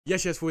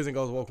Yes, boys and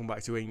girls, welcome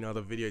back to another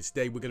video.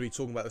 Today we're going to be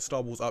talking about the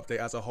Star Wars update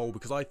as a whole,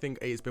 because I think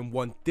it's been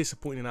one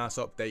disappointing ass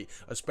update,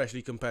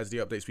 especially compared to the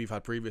updates we've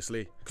had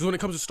previously. Because when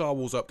it comes to Star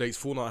Wars updates,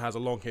 Fortnite has a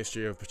long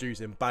history of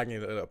producing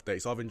banging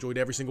updates. I've enjoyed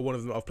every single one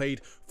of them I've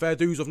played. Fair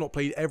dues, I've not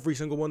played every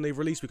single one they've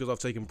released because I've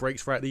taken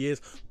breaks throughout the years,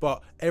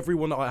 but every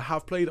one that I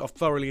have played I've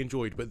thoroughly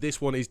enjoyed. But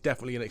this one is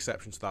definitely an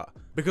exception to that,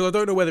 because I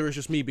don't know whether it's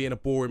just me being a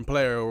boring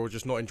player or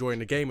just not enjoying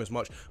the game as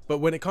much, but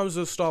when it comes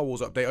to the Star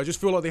Wars update, I just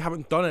feel like they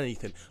haven't done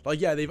anything.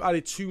 Like, yeah, they've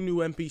added 2 new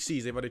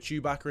NPCs. They've added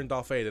Chewbacca and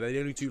Darth Vader. They're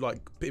the only 2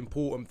 like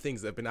important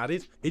things that have been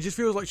added. It just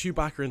feels like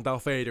Chewbacca and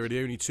Darth Vader are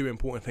the only 2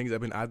 important things that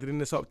have been added in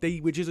this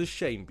update, which is a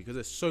shame because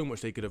there's so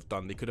much they could have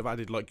done. They could have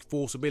added like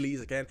force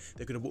abilities again.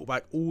 They could have brought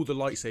back all the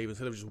lightsabers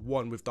instead of just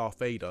one with Darth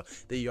Vader.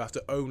 That you have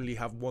to only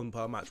have 1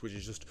 per match, which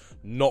is just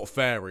not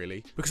fair,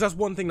 really. Because that's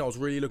one thing that I was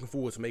really looking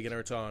forward to making a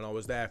return. I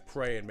was there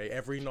praying, mate,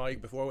 every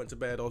night before I went to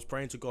bed. I was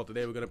praying to God that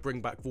they were going to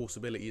bring back force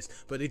abilities,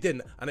 but they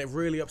didn't, and it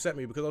really upset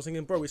me because I was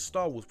thinking, bro, it's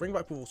Star Wars. Bring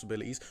back force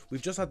abilities. We've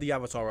just had the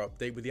Avatar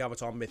update with the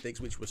Avatar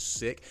Mythics, which was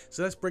sick,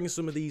 so let's bring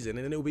some of these in,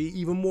 and then it'll be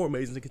even more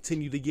amazing to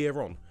continue the year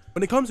on.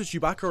 When it comes to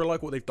Chewbacca, I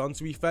like what they've done,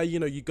 to be fair. You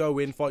know, you go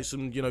in, fight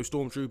some,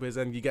 stormtroopers,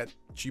 and you get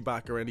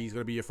Chewbacca, and he's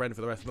going to be your friend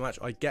for the rest of the match.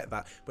 I get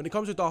that. When it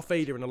comes to Darth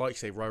Vader and the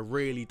lightsaber, I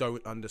really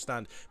don't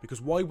understand,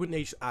 because why wouldn't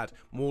they just add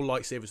more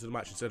lightsabers to the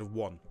match instead of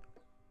 1?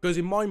 Because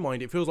in my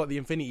mind, it feels like the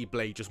Infinity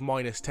Blade just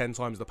minus 10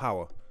 times the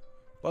power.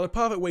 Like, the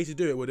perfect way to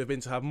do it would have been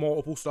to have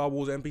multiple Star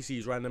Wars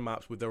NPCs random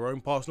maps with their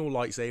own personal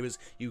lightsabers.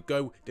 You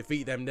go,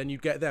 defeat them, then you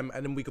get them,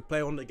 and then we could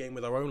play on the game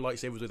with our own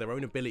lightsabers with their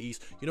own abilities.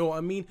 You know what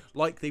I mean?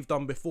 Like they've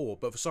done before,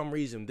 but for some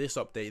reason, this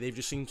update, they've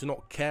just seemed to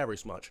not care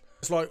as much.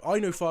 It's like, I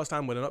know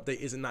firsthand when an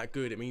update isn't that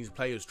good, it means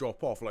players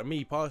drop off. Like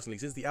me, personally,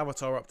 since the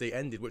Avatar update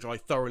ended, which I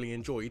thoroughly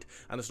enjoyed,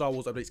 and the Star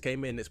Wars updates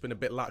came in, it's been a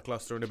bit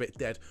lackluster and a bit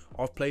dead.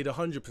 I've played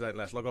 100%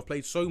 less, like I've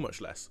played so much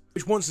less.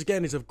 Which once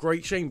again is a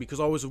great shame, because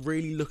I was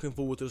really looking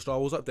forward to the Star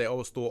Wars update. I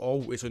was thought,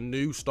 oh, it's a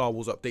new Star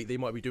Wars update, they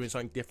might be doing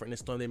something different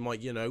this time, they might,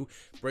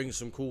 bring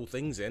some cool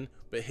things in,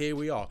 but here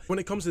we are. When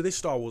it comes to this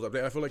Star Wars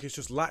update, I feel like it's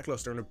just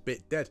lackluster and a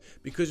bit dead,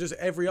 because just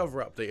every other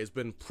update has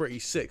been pretty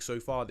sick so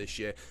far this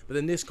year, but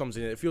then this comes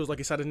in and it feels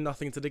like it's added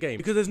nothing to the game,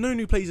 because there's no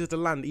new places to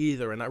land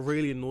either, and that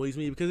really annoys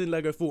me, because in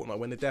LEGO Fortnite,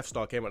 when the Death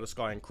Star came out of the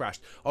sky and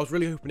crashed, I was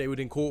really hoping they would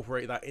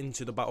incorporate that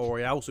into the Battle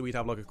Royale, so we'd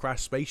have like a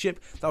crashed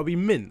spaceship. That would be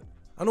mint.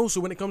 And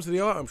also, when it comes to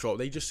the item shop,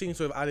 they just seem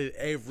to have added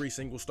every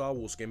single Star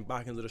Wars skin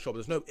back into the shop.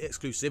 There's no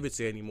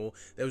exclusivity anymore.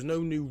 There was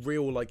no new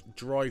real,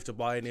 drive to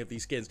buy any of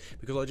these skins,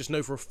 because I just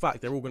know for a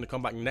fact they're all going to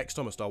come back next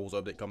time a Star Wars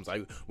update comes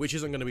out, which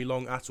isn't going to be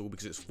long at all,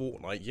 because it's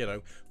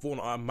Fortnite,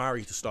 Fortnite are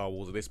married to Star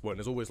Wars at this point.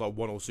 There's always,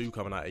 1 or 2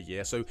 coming out a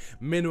year, so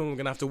minimum I'm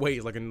going to have to wait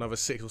is, another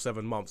 6 or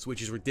 7 months,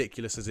 which is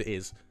ridiculous as it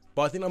is.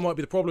 But I think that might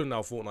be the problem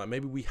now, Fortnite.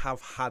 Maybe we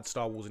have had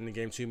Star Wars in the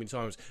game too many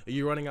times. Are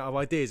you running out of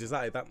ideas? Is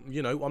that it?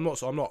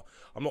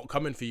 I'm not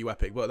coming for you,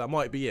 Epic, but that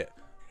might be it.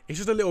 It's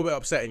just a little bit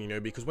upsetting,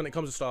 because when it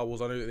comes to Star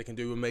Wars, I know that they can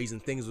do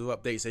amazing things with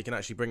updates. They can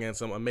actually bring in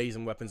some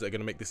amazing weapons that are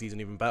going to make the season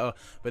even better.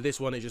 But this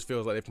one, it just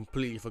feels like they've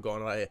completely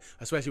forgotten about it,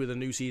 especially with the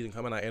new season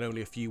coming out in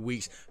only a few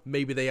weeks.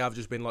 Maybe they have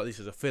just been like, this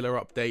is a filler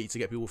update to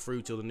get people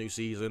through till the new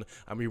season,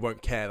 and we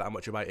won't care that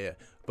much about it.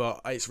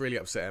 But it's really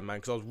upsetting, man,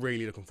 because I was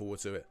really looking forward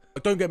to it.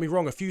 But don't get me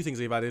wrong, a few things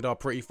they've added are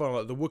pretty fun.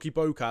 Like the Wookiee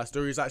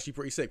Bowcaster is actually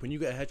pretty sick. When you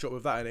get a headshot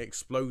with that and it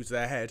explodes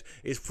their head,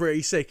 it's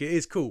pretty sick. It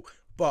is cool.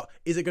 But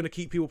is it going to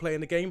keep people playing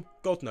the game?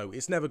 God no,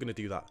 it's never going to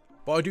do that.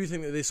 But I do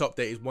think that this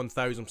update is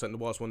 1000% the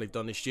worst one they've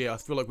done this year. I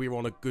feel like we were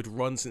on a good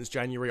run since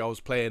January. I was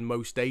playing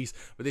most days,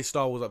 but this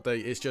Star Wars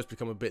update, it's just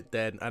become a bit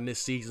dead, and this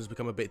season's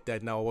become a bit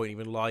dead now, I won't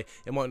even lie.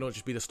 It might not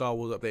just be the Star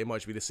Wars update, it might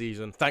just be the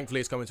season. Thankfully,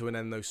 it's coming to an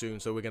end though soon,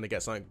 so we're going to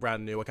get something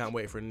brand new. I can't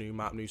wait for a new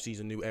map, new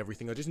season, new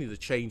everything. I just need a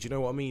change, you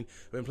know what I mean?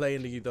 I've been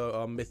playing the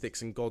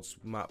Mythics and Gods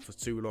map for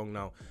too long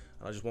now,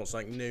 and I just want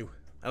something new.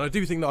 And I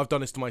do think that I've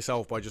done this to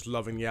myself by just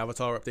loving the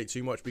Avatar update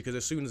too much, because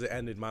as soon as it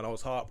ended, man, I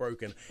was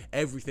heartbroken.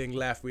 Everything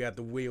left. We had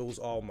the wheels.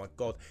 Oh my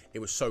god, it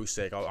was so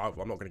sick. I'm not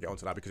going to get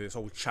onto that because this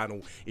whole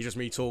channel is just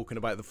me talking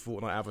about the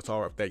Fortnite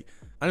Avatar update.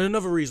 And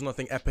another reason I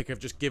think Epic have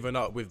just given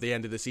up with the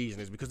end of the season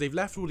is because they've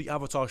left all the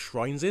Avatar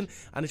shrines in,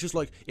 and it's just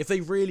like, if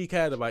they really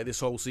cared about this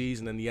whole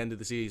season and the end of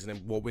the season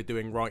and what we're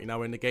doing right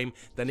now in the game,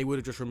 then they would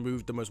have just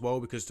removed them as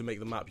well, because to make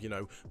the map,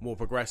 more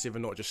progressive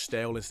and not just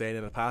stale and staying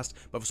in the past.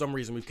 But for some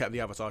reason, we've kept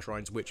the Avatar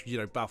shrines, which,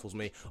 baffles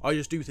me. I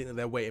just do think that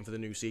they're waiting for the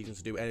new season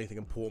to do anything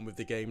important with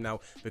the game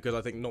now, because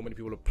I think not many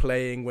people are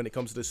playing when it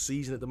comes to the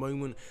season at the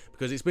moment,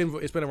 because it's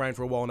been around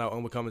for a while now,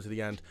 and we're coming to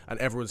the end, and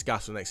everyone's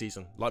gassed for the next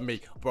season. Like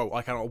me, bro,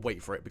 I cannot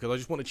wait for it, because I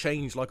just want to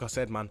change, like I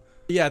said, man.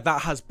 But yeah,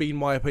 that has been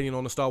my opinion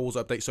on the Star Wars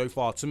update so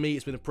far. To me,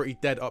 it's been a pretty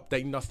dead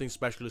update. Nothing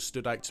special has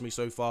stood out to me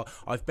so far.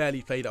 I've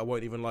barely played it, I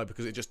won't even lie,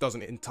 because it just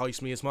doesn't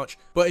entice me as much.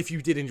 But if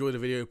you did enjoy the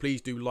video, please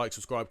do like,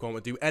 subscribe,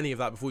 comment, do any of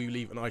that before you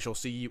leave, and I shall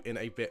see you in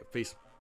a bit. Peace.